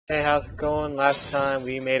Hey, how's it going? Last time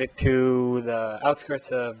we made it to the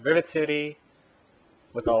outskirts of Rivet City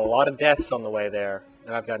with a lot of deaths on the way there,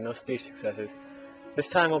 and I've got no speech successes. This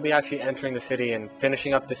time we'll be actually entering the city and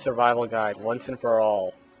finishing up the survival guide once and for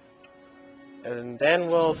all. And then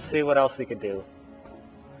we'll see what else we could do.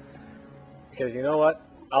 Because you know what?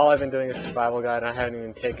 All I've been doing is survival guide, and I haven't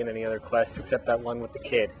even taken any other quests except that one with the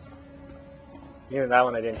kid. Even that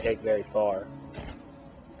one I didn't take very far.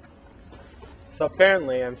 So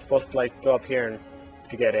apparently I'm supposed to like go up here and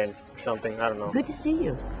to get in or something, I don't know. Good to see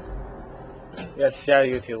you. Yes, yeah,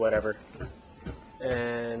 you too, whatever.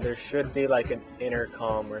 And there should be like an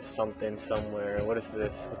intercom or something somewhere. What is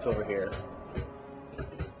this? What's over here?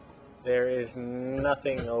 There is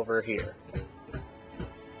nothing over here.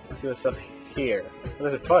 Let's see what's up here. Oh,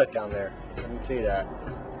 there's a toilet down there. I didn't see that.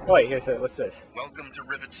 Oh wait, here's what's this? Welcome to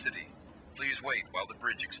Rivet City. Please wait while the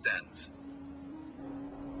bridge extends.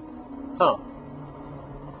 Huh.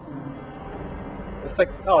 It's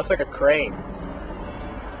like, oh, it's like a crane.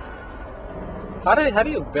 How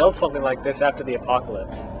do you build something like this after the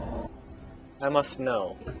apocalypse? I must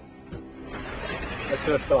know. Let's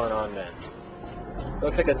see what's going on then. It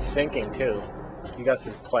looks like it's sinking too. You got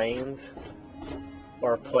some planes?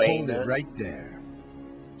 Or a plane? Hold it right there.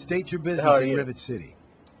 State your business in Rivet City.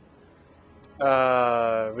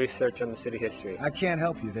 Research on the city history. I can't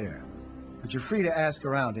help you there, but you're free to ask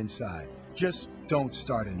around inside. Just don't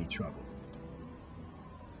start any trouble.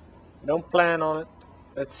 Don't plan on it.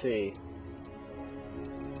 Let's see.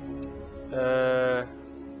 Yeah,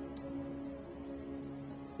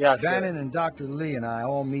 Bannon and Dr. Lee and I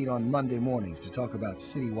all meet on Monday mornings to talk about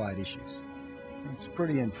citywide issues. It's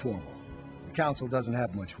pretty informal. The council doesn't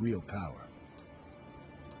have much real power.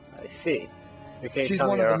 I see. She's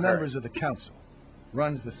one of the members of the council.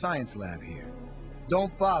 Runs the science lab here.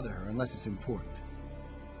 Don't bother her unless it's important.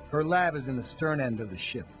 Her lab is in the stern end of the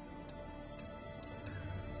ship.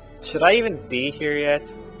 Should I even be here yet?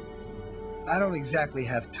 I don't exactly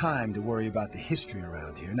have time to worry about the history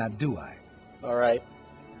around here, now do I? Alright.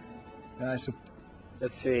 Let's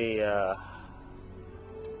see,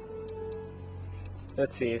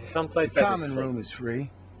 let's see, someplace the common room is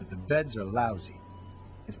free, but the beds are lousy.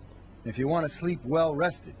 If you want to sleep well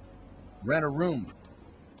rested, rent a room.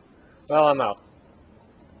 Well, I'm out.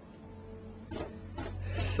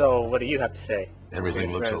 So, what do you have to say?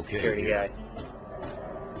 Everything looks okay. Security guy.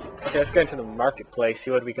 Okay, let's get into the marketplace,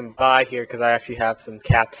 see what we can buy here, because I actually have some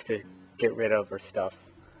caps to get rid of or stuff.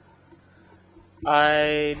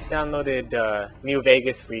 I downloaded New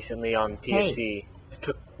Vegas recently on PSC. Hey, it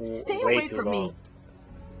took stay way away too from long. Me.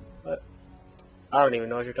 What? I don't even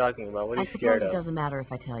know what you're talking about. What are you scared of? I suppose it doesn't matter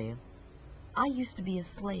if I tell you. I used to be a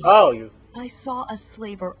slave. Oh, you... I saw a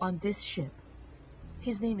slaver on this ship.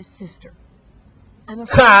 His name is Sister. I'm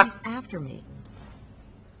afraid he's after me.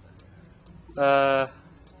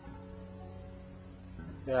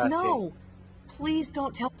 Yeah, no! Please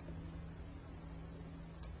don't tell...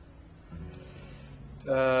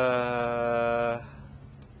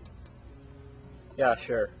 Yeah,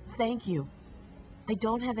 sure. Thank you. I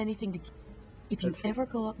don't have anything to... If you ever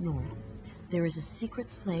go up north, there is a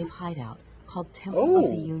secret slave hideout called Temple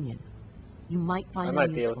of the Union. You might find them useful. I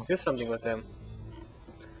might be able to do something with them.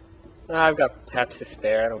 I've got peps to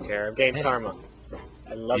spare. I don't care. I've gained karma.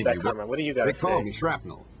 I love that karma. What do you guys say? They call me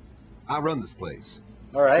Shrapnel. I run this place.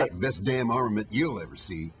 All right. Got the best damn armament you'll ever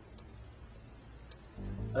see.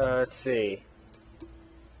 Let's see.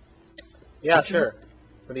 Yeah, sure.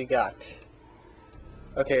 What do you got?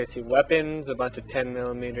 Okay, let's see. Weapons, a bunch of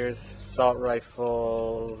 10mm, assault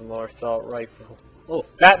rifles, more assault rifle. Oh,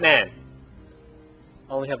 Fat Man!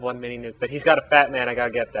 I only have one mini nuke, but he's got a Fat Man. I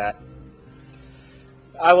gotta get that.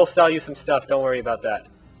 I will sell you some stuff. Don't worry about that.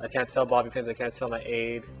 I can't sell bobby pins. I can't sell my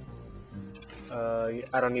aid. I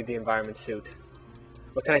don't need the environment suit.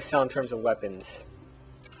 What can I sell in terms of weapons?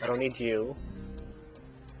 I don't need you.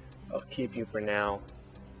 I'll keep you for now.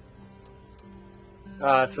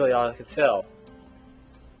 That's really all I could sell.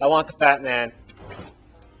 I want the Fat Man.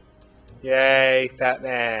 Yay, Fat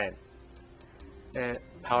Man. And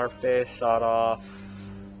Power Fist, Sawed Off.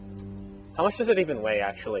 How much does it even weigh,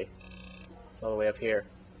 actually? It's all the way up here.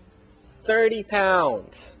 30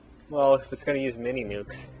 pounds! Well, if it's going to use mini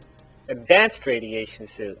nukes. Advanced radiation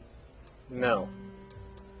suit. No.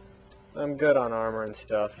 I'm good on armor and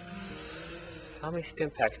stuff. How many stim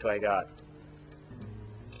packs do I got?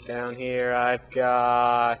 Down here I've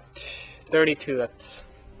got 32. That's...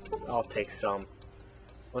 I'll take some.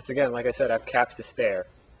 Once again, like I said, I have caps to spare.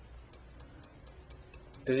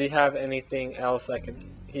 Does he have anything else I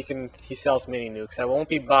can... He sells mini nukes. I won't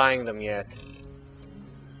be buying them yet.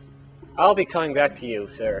 I'll be coming back to you,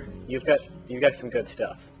 sir. You've got some good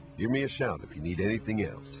stuff. Give me a shout if you need anything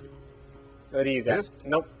else. What do you got? Yes?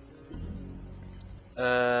 Nope.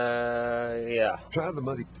 Yeah. Try the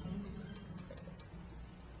muddy.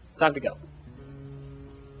 Time to go.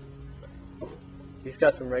 He's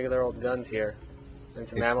got some regular old guns here. And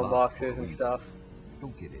some ammo boxes and stuff.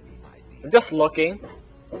 Don't get any idea. I'm just looking.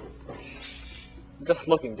 I'm just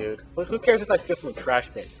looking, dude. Who cares if I steal from a trash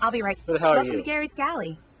bin? I'll be right. Who the hell are Welcome you? to Gary's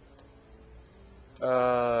Galley.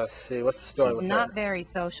 Let's see. What's the story She's with not her? very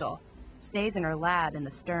social. Stays in her lab in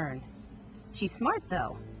the stern. She's smart,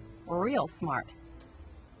 though. Real smart.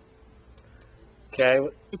 Okay.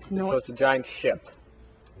 It's So it's a giant ship.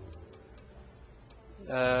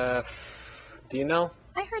 Do you know?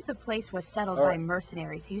 I heard the place was settled All by right.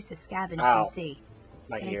 mercenaries who used to scavenge Ow. DC.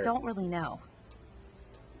 My And ear. I don't really know.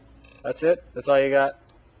 That's it? That's all you got?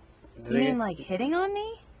 You mean like hitting on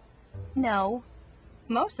me? No.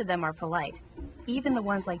 Most of them are polite. Even the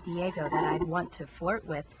ones like Diego that I'd want to flirt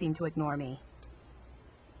with seem to ignore me.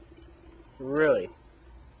 Really?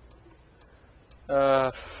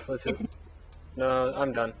 Let's see. No,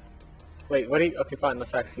 I'm done. Wait, what do you... Okay, fine,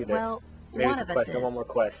 let's actually do this. Well, Maybe one it's a of us quest. I is. want more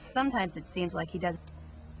quests. Sometimes it seems like he does.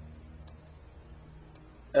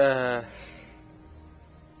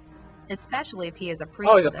 Especially if he is a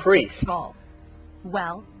priest. Oh, he's a with priest. thick skull.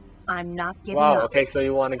 Well, I'm not giving Wow, up. okay, so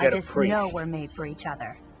you want to I get a just priest. know we're made for each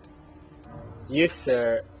other. You,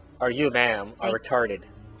 sir, or you, ma'am, are Hey. retarded.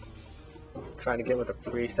 Trying to get with a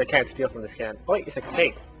priest. I can't steal from this can. Oh, wait, it's a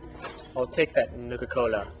take. I'll take that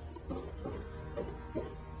Nuka-Cola.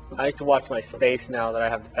 I like to watch my space now that I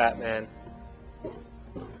have the Batman.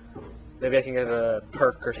 Maybe I can get a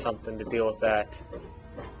perk or something to deal with that.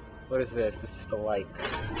 What is this? This is just a light.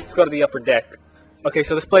 Let's go to the upper deck. Okay,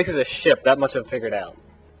 so this place is a ship. That much I've figured out.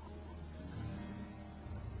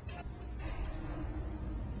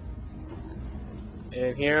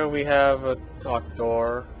 And here we have a locked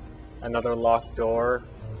door. Another locked door.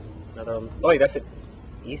 Another... Oh, wait, that's an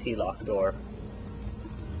easy locked door.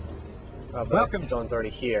 Oh, but Welcome. someone's already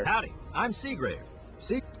here. Howdy, I'm Seagrave.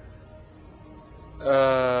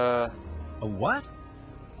 Uh... A what?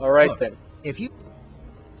 Alright Look, then. If you...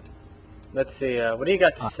 Let's see, what do you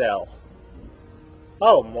got to sell?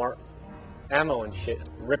 Oh, more ammo and shit.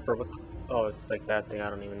 Ripper, what the... Oh, it's like that thing, I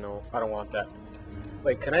don't even know. I don't want that.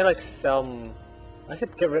 Wait, can I like sell... I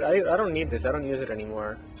could get rid... I don't need this, I don't use it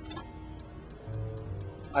anymore.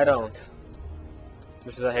 I don't.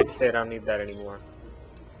 Which is, I hate to say it, I don't need that anymore.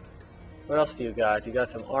 What else do you got? You got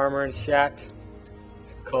some armor and shat.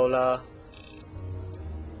 Some cola.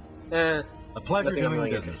 A pleasure nothing I'm doing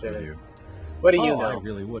really business interested with in. you. What do you I know?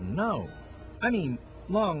 really wouldn't know. I mean,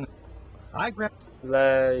 I grabbed...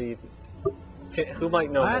 Who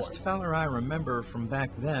might know Last more? feller I remember from back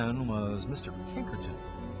then was Mr. Pinkerton.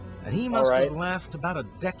 And he must have left about a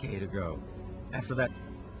decade ago. After that,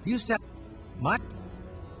 used to have my...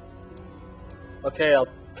 Okay, I'll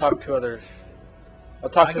talk to others. I'll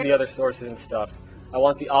talk to the other sources and stuff. I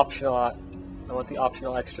want the optional. I want the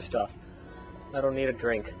optional extra stuff. I don't need a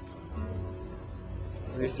drink.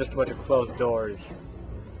 These are just a bunch of closed doors.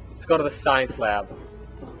 Let's go to the science lab.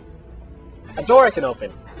 A door I can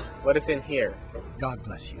open. What is in here? God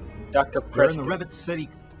bless you. Dr. We're in Preston. the Rivet City.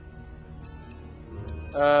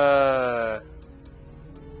 What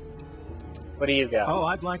do you got? Oh,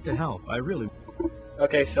 I'd like to help. I really...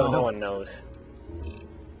 Okay, so no one knows.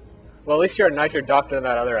 Well, at least you're a nicer doctor than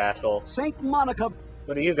that other asshole. Saint Monica.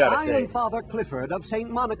 What do you got to I say? am Father Clifford of Saint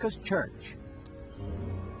Monica's Church.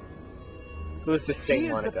 Who's the Saint She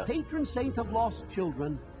is Monica? the patron saint of lost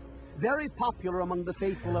children. Very popular among the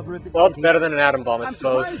faithful of Rivet Well, it's City. better than an atom bomb, I I'm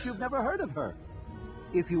suppose. surprised you've never heard of her.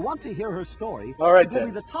 If you want to hear her story, All right, it will then.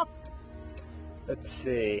 be the top. Let's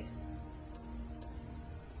see.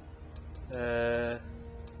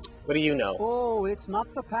 What do you know? Oh, it's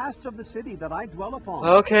not the past of the city that I dwell upon.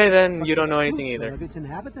 Okay, then but you don't the know anything future either. Of its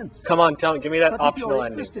inhabitants. Come on, give me that But if optional you're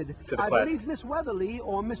ending interested, to the I quest. believe Miss Weatherly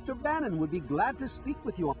or Mr. Bannon would be glad to speak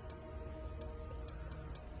with you.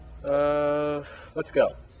 Let's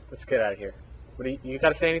go. Let's get out of here. What do you got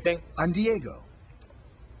to say anything? I'm Diego.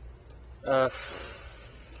 There's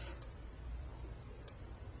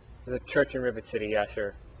a church in Rivet City, yeah,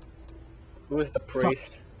 sure. Who is the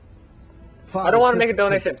priest? I don't want to make a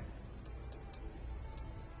donation.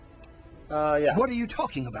 Yeah. What are you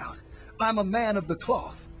talking about? I'm a man of the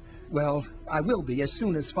cloth. Well, I will be as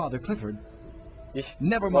soon as Father Clifford.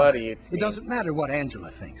 Never mind. What do you It doesn't matter what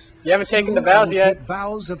Angela thinks. You haven't taken the Soon I vows will yet. take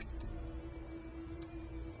vows of...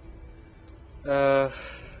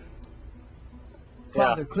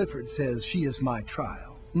 Father Clifford says she is my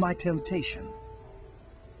trial, my temptation.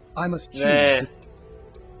 I must choose.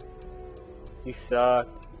 You suck.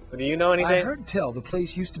 Do you know anything? I heard tell the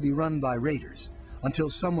place used to be run by raiders until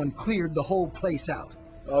someone cleared the whole place out.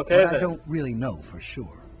 Okay, but I don't really know for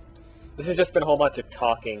sure. This has just been a whole bunch of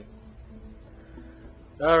talking.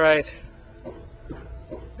 Alright.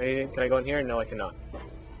 Can I go in here? No, I cannot.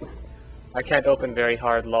 I can't open very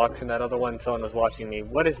hard locks, and that other one, someone was watching me.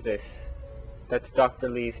 What is this? That's Dr.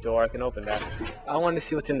 Lee's door. I can open that. I want to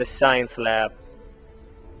see what's in the science lab.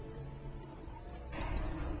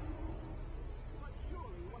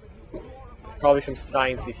 Probably some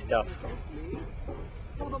sciencey stuff.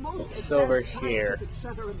 What's over here?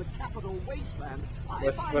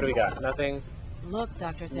 What do we got? Nothing. Look,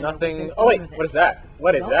 Dr. Zimmer, nothing. Oh wait, what is that?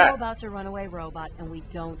 What is that? We're about to runaway robot, and we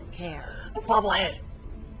don't care. A bobblehead.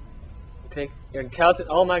 Take your intelligent.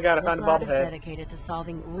 Oh my God! I found a bobblehead. This lab is dedicated to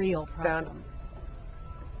solving real problems.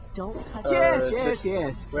 Don't touch.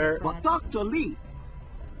 Yes. Where? But Dr. Lee,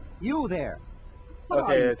 you there?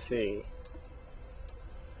 Okay, let's see.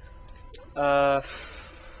 What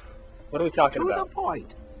are we talking about? To the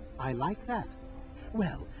point. I like that.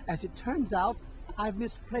 Well, as it turns out, I've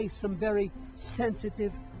misplaced some very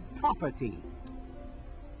sensitive property.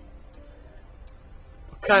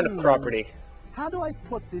 What kind of property? How do I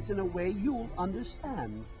put this in a way you'll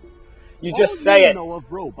understand? You just say it. All you know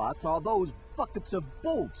of robots are those buckets of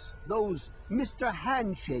bolts, those Mr.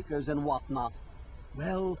 Handshakers and whatnot.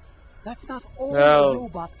 Well, that's not all a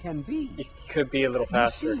robot can be. You could be a little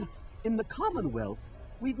faster. You see, in the Commonwealth,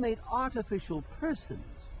 we've made artificial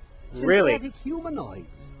persons. Really? Synthetic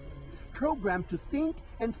humanoids. Programmed to think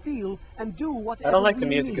and feel and do whatever I don't like the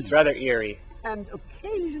we music. need. It's rather eerie. And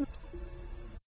occasionally...